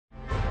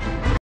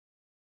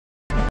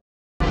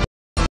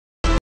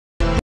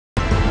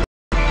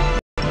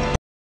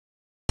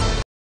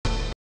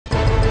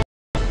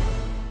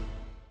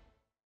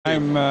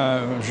I'm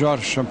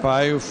Jorge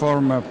Sanpaio,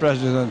 former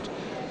President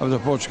of the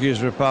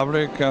Portuguese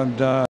Republic,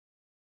 and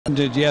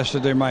ended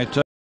yesterday my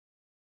term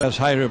as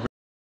High Representative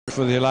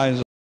for the Alliance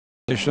of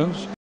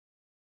Nations.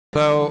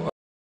 So,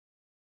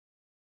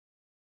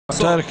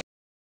 Turkey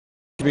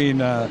has been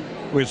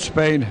with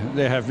Spain.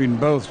 They have been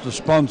both the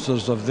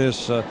sponsors of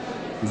this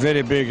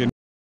very big initiative,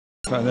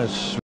 and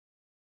that's,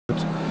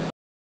 I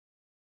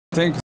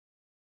think, a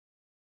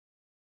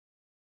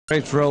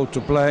great role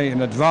to play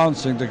in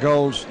advancing the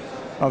goals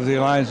of the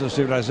Alliance of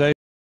Civilization.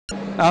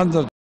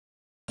 Under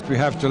that, we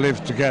have to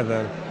live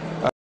together.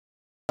 We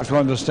have to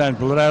understand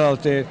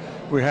plurality.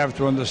 We have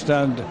to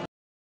understand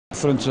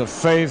difference of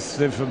faith,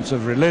 difference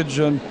of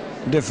religion,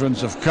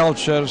 difference of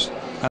cultures,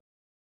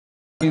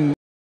 in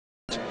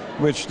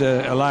which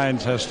the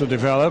alliance has to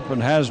develop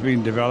and has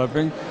been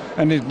developing,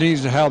 and it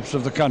needs the help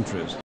of the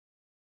countries.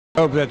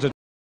 I hope that the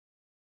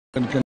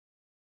can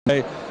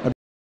play a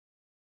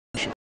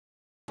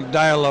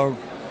dialogue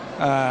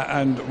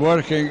and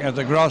working at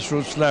the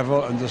grassroots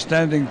level,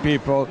 understanding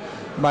people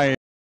by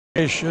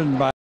education,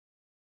 by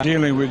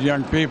dealing with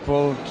young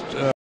people,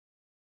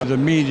 the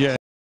media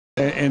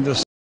in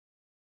the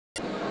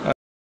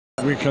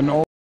we can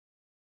all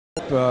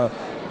the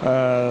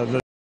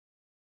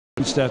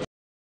that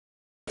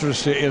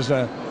literacy is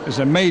a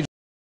major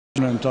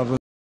component of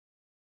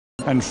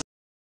and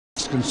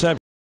conception.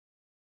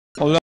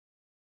 Although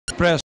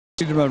press,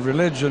 freedom of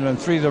religion and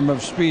freedom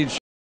of speech are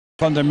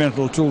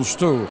fundamental tools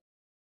too.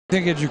 I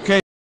think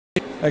education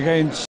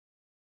against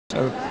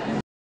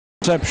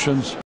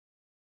conceptions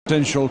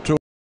potential tools,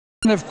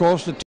 and of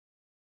course the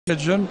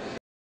religion,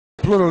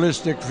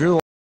 pluralistic view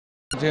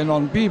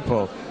on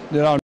people.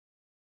 There are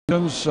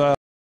religions of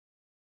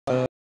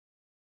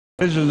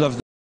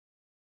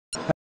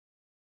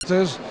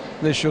the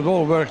they should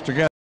all work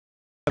together.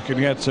 Can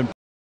get some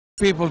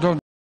people don't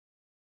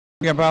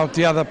think about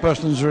the other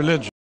person's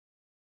religion.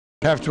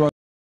 We have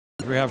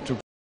to.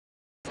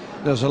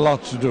 There's a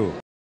lot to do.